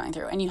sales coming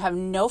through and you have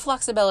no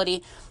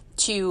flexibility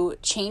to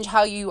change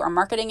how you are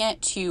marketing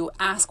it, to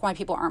ask why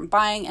people aren't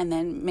buying and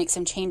then make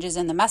some changes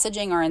in the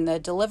messaging or in the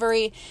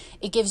delivery.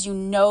 It gives you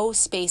no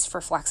space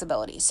for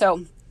flexibility.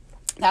 So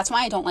that's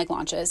why I don't like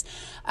launches.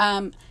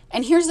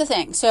 And here's the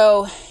thing.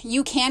 So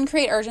you can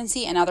create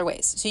urgency in other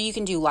ways. So you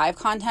can do live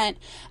content.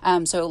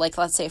 So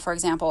let's say, for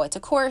example, it's a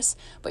course,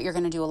 but you're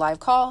going to do a live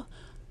call.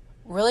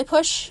 Really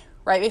push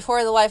right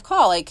before the live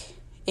call.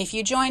 If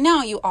you join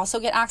now, you also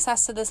get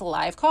access to this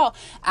live call.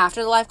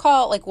 After the live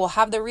call, we'll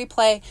have the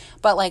replay,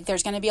 but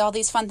there's going to be all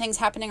these fun things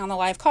happening on the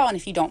live call. And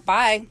if you don't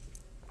buy,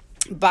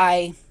 2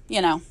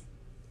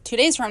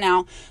 days from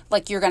now,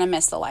 you're going to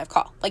miss the live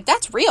call.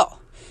 That's real.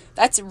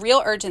 That's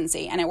real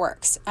urgency, and it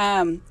works.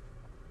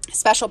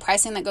 Special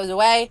pricing that goes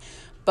away,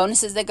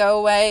 bonuses that go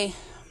away,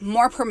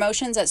 more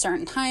promotions at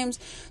certain times.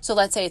 So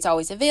let's say it's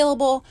always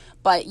available,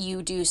 but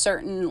you do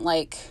certain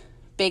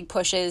big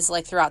pushes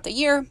throughout the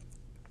year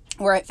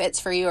where it fits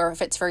for you or it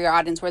fits for your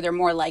audience, where they're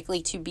more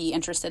likely to be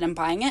interested in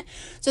buying it.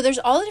 So there's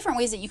all the different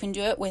ways that you can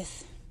do it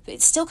with,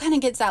 it still kind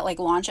of gets that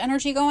launch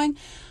energy going,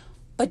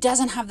 but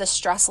doesn't have the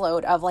stress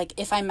load of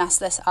if I mess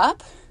this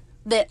up,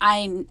 that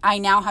I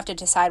now have to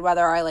decide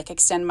whether I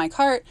extend my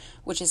cart,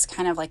 which is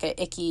kind of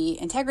a icky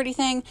integrity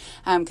thing,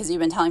 because you've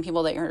been telling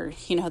people that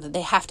that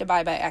they have to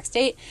buy by X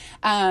date,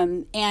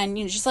 and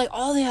just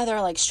all the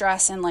other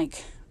stress and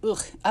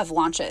of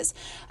launches,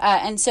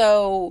 and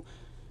so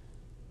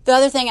the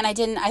other thing, and I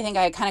think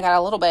I kind of got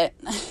a little bit.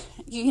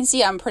 You can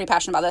see I'm pretty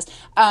passionate about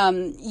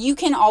this. You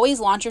can always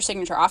launch your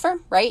signature offer,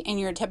 right, in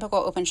your typical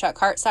open shut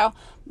cart style,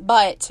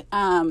 but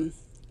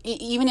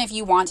even if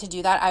you want to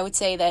do that, I would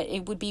say that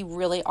it would be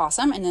really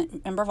awesome,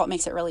 and MemberVault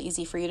makes it really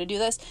easy for you to do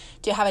this,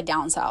 to have a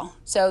downsell.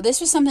 So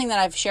this was something that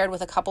I've shared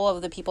with a couple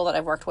of the people that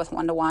I've worked with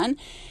one-to-one,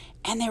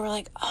 and they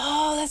were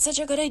oh, that's such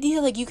a good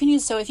idea. You can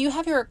use, so if you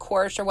have your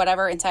course or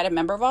whatever inside of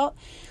MemberVault,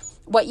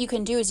 what you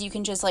can do is you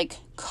can just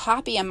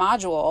copy a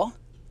module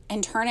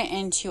and turn it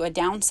into a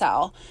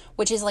downsell,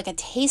 which is a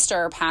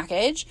taster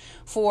package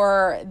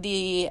for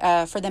the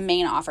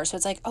main offer. So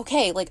it's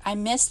okay, I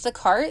missed the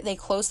cart, they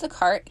closed the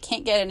cart,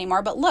 can't get it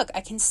anymore, but look,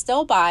 I can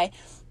still buy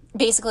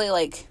basically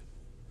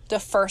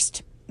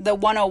the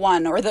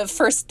 101 or the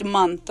first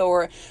month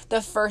or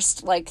the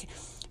first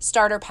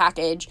starter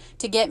package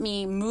to get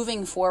me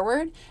moving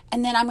forward.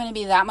 And then I'm going to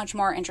be that much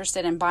more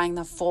interested in buying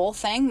the full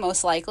thing,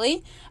 most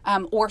likely,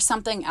 or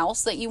something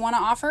else that you want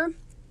to offer.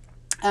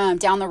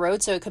 down the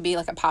road. So it could be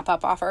like a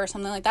pop-up offer or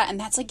something like that. And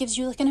that's like gives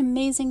you like an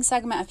amazing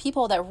segment of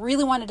people that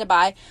really wanted to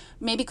buy,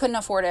 maybe couldn't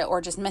afford it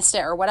or just missed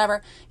it or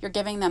whatever. You're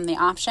giving them the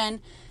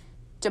option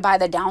to buy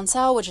the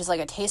downsell, which is like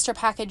a taster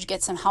package,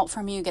 get some help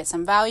from you, get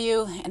some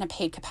value in a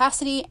paid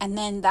capacity. And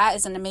then that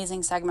is an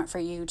amazing segment for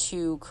you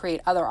to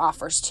create other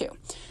offers too.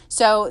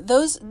 So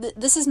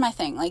this is my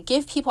thing, like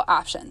give people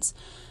options.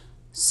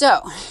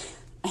 So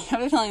I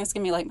have a feeling it's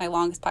going to be like my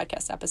longest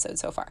podcast episode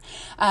so far.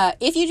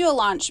 If you do a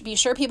launch, be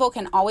sure people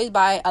can always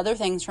buy other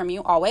things from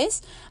you,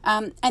 always.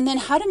 And then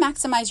how to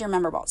maximize your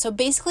member vault. So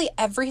basically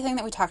everything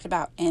that we talked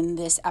about in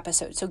this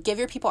episode. So give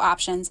your people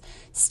options.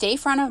 Stay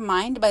front of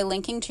mind by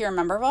linking to your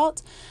member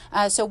vault.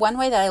 So one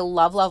way that I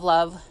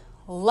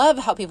love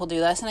how people do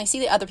this, and I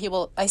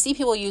see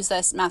people use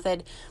this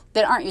method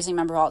that aren't using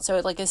member vault. So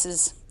like this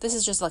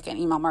is just like an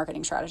email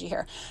marketing strategy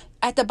here.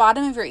 At the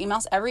bottom of your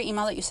emails, every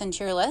email that you send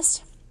to your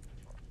list,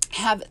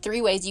 have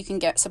 3 ways you can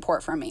get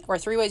support from me, or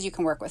 3 ways you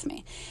can work with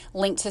me.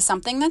 Link to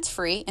something that's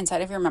free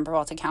inside of your member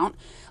vault account,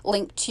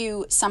 link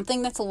to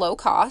something that's low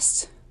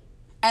cost,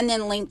 and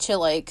then link to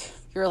like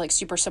you're like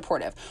super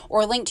supportive,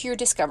 or link to your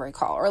discovery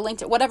call, or link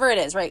to whatever it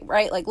is, right?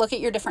 Like look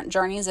at your different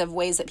journeys of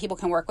ways that people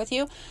can work with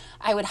you.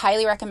 I would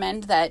highly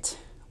recommend that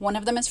one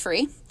of them is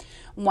free,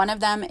 one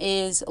of them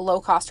is low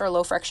cost or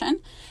low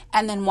friction,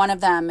 and then one of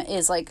them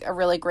is like a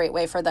really great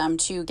way for them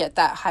to get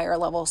that higher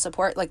level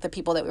support, like the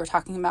people that we were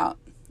talking about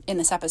in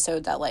this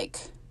episode that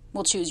like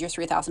will choose your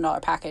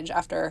 $3,000 package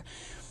after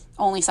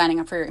only signing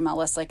up for your email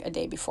list like a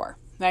day before,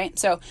 right?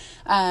 So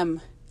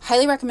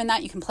highly recommend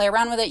that. You can play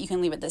around with it. You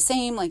can leave it the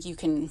same. Like you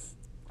can,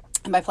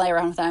 and by play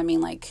around with that, I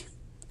mean like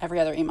every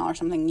other email or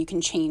something, you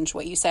can change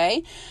what you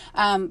say.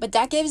 But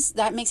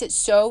that makes it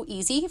so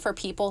easy for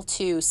people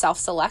to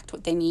self-select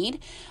what they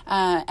need.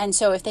 And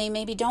so if they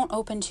maybe don't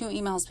open 2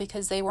 emails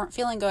because they weren't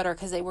feeling good or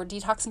because they were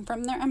detoxing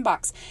from their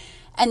inbox,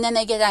 and then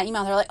they get that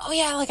email, they're like, oh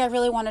yeah, like I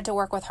really wanted to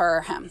work with her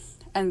or him,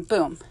 and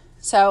boom.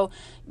 So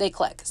they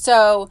click.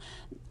 So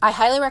I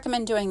highly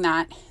recommend doing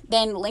that.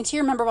 Then link to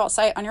your member vault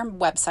site on your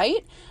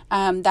website.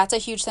 That's a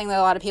huge thing that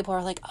a lot of people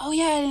are like, oh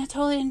yeah, I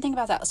totally didn't think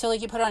about that. So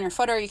like you put it on your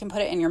footer, you can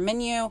put it in your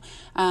menu,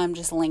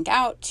 just link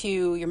out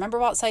to your member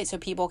vault site so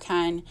people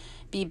can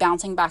be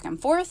bouncing back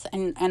and forth,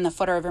 and the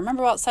footer of your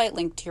member vault site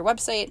link to your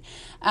website.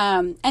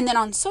 And then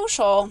on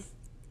social,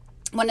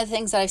 one of the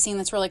things that I've seen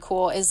that's really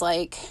cool is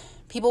like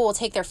people will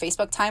take their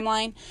Facebook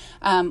timeline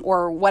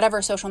or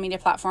whatever social media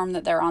platform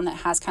that they're on that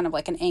has kind of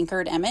like an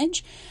anchored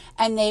image,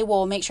 and they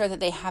will make sure that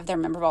they have their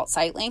member vault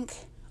site link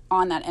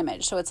on that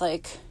image. So it's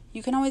like,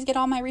 you can always get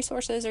all my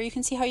resources, or you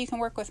can see how you can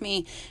work with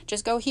me.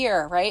 Just go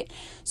here, right?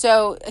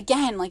 So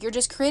again, like you're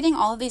just creating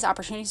all of these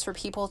opportunities for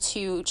people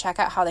to check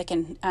out how they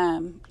can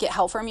get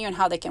help from you and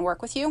how they can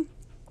work with you.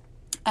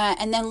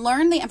 And then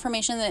learn the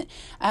information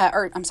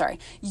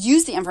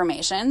use the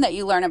information that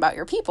you learn about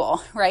your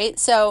people, right?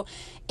 So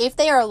if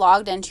they are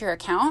logged into your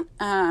account,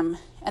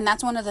 and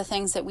that's one of the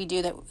things that we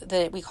do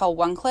that we call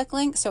one-click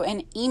links. So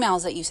in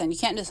emails that you send, you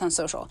can't do this on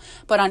social,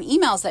 but on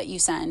emails that you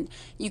send,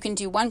 you can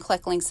do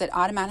one-click links that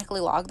automatically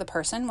log the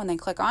person when they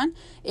click on.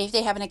 If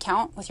they have an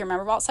account with your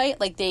member vault site,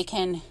 like they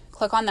can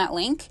click on that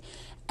link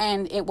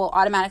and it will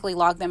automatically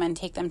log them and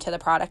take them to the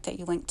product that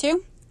you link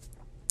to.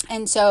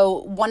 And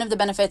so one of the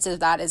benefits of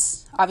that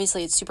is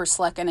obviously it's super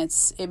slick, and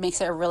it makes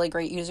it a really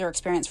great user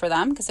experience for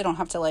them because they don't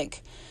have to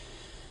like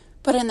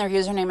put in their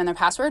username and their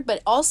password,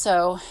 but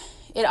also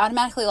it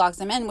automatically logs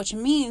them in, which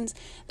means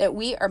that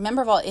our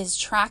member vault is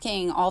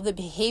tracking all the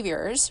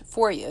behaviors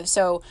for you.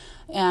 So,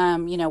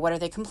 what are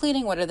they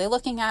completing? What are they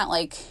looking at?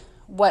 Like,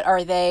 what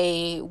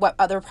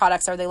other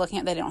products are they looking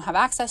at that they don't have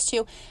access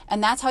to?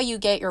 And that's how you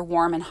get your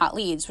warm and hot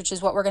leads, which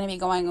is what we're going to be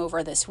going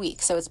over this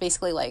week. So it's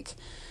basically like,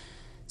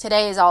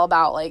 today is all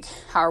about like,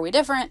 how are we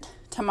different?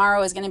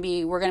 Tomorrow is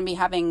we're going to be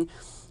having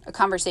a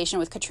conversation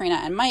with Katrina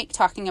and Mike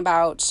talking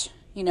about,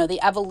 the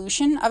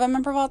evolution of a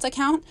member vault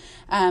account.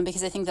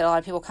 Because I think that a lot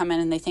of people come in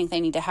and they think they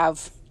need to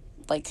have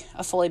like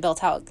a fully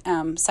built out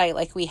site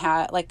like we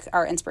have, like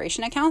our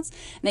inspiration accounts,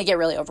 and they get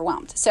really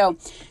overwhelmed. So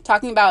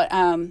talking about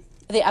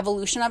the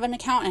evolution of an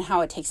account and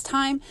how it takes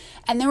time.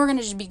 And then we're going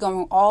to just be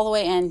going all the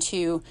way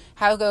into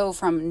how to go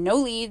from no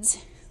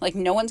leads, like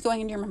no one's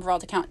going into your member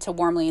vault account, to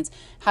warm leads,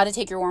 how to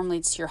take your warm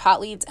leads to your hot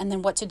leads, and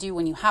then what to do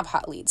when you have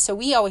hot leads. So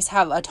we always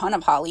have a ton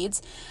of hot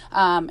leads in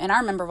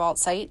our member vault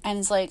site, and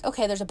it's like,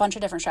 okay, there's a bunch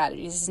of different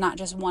strategies. It's not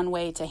just one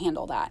way to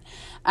handle that.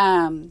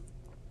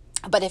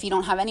 But if you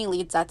don't have any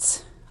leads,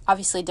 that's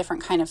obviously a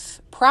different kind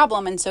of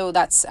problem, and so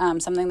that's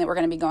something that we're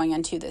going to be going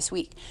into this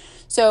week.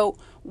 So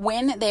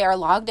when they are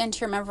logged into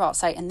your member vault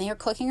site and they are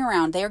clicking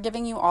around, they are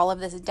giving you all of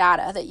this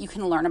data that you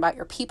can learn about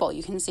your people.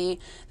 You can see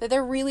that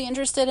they're really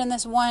interested in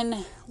this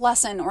one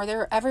lesson,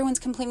 or everyone's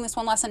completing this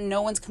one lesson,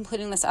 no one's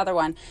completing this other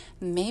one.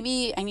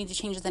 Maybe I need to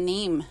change the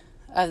name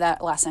of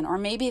that lesson, or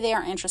maybe they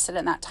are interested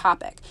in that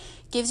topic.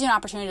 Gives you an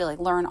opportunity to like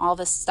learn all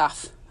this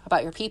stuff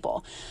about your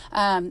people.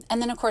 And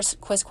then of course,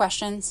 quiz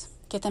questions.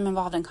 Get them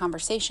involved in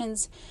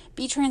conversations,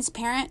 be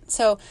transparent.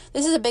 So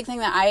this is a big thing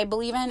that I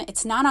believe in.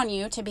 It's not on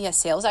you to be a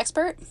sales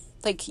expert.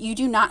 Like, you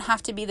do not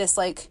have to be this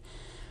like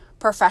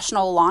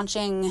professional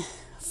launching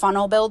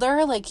funnel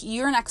builder. Like,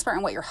 you're an expert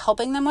in what you're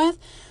helping them with.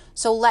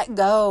 So let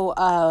go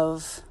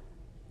of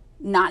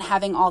not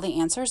having all the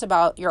answers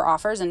about your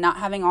offers and not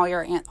having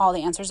all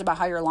the answers about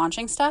how you're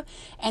launching stuff.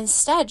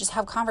 Instead, just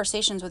have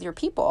conversations with your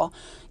people.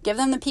 Give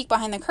them the peek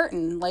behind the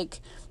curtain, like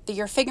that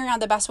you're figuring out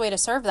the best way to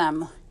serve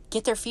them.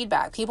 Get their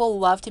feedback. People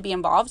love to be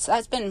involved. So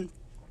that's been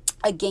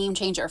a game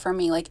changer for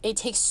me. Like, it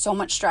takes so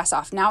much stress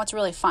off. Now it's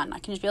really fun. I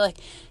can just be like,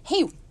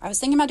 hey, I was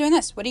thinking about doing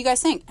this. What do you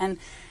guys think? And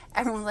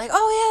everyone's like,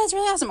 oh yeah, that's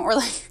really awesome.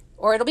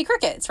 Or it'll be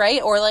crickets,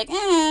 right? Or like,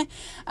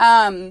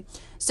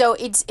 So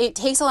it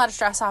takes a lot of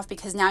stress off,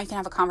 because now you can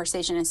have a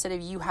conversation instead of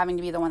you having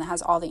to be the one that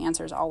has all the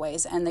answers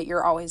always, and that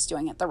you're always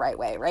doing it the right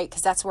way, right?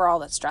 Because that's where all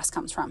that stress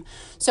comes from.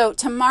 So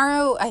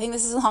tomorrow, I think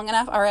this is long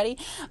enough already.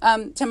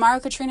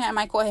 Tomorrow, Katrina and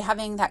Mike will be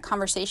having that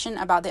conversation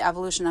about the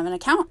evolution of an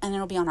account, and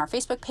it'll be on our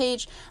Facebook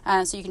page.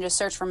 So you can just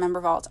search for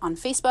Member Vault on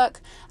Facebook,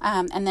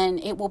 and then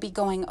it will be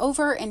going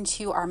over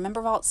into our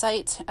Member Vault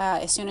site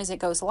as soon as it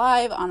goes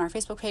live on our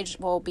Facebook page.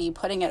 We'll be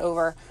putting it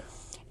over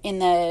in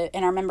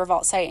our Member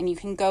Vault site, and you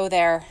can go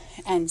there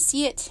and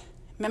see it,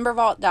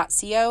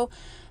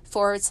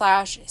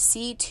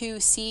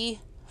 membervault.co/C2C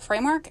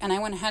framework. And I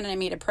went ahead and I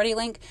made a pretty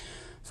link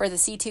for the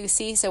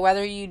C2C. So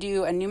whether you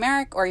do a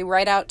numeric or you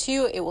write out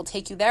 2, it will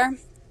take you there.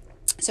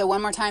 So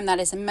one more time, that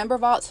is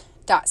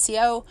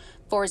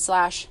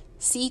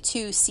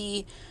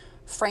membervault.co/C2C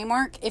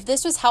framework. If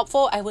this was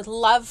helpful, I would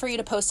love for you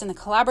to post in the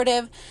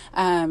collaborative.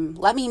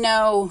 Let me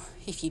know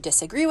if you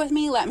disagree with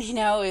me. Let me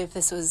know if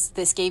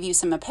this gave you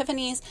some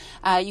epiphanies.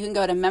 You can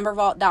go to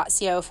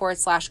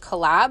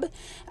membervault.co/collab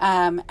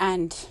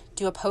and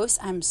do a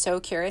post. I'm so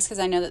curious, because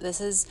I know that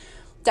this is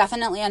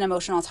definitely an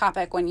emotional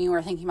topic when you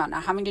are thinking about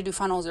not having to do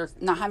funnels or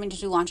not having to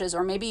do launches,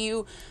 or maybe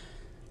you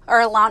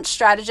are a launch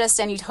strategist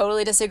and you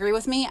totally disagree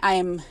with me. I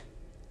am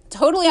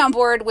totally on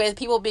board with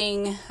people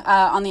being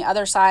on the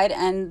other side,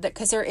 and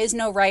because there is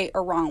no right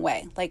or wrong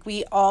way. Like,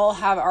 we all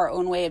have our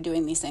own way of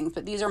doing these things,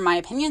 but these are my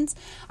opinions.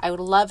 I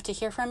would love to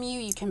hear from you.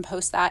 You can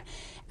post that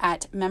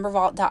at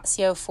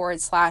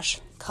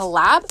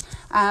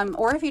membervault.co/collab.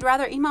 Or if you'd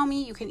rather email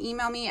me, you can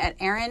email me at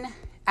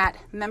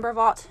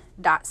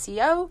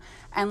Erin@membervault.co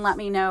and let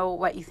me know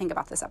what you think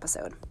about this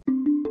episode.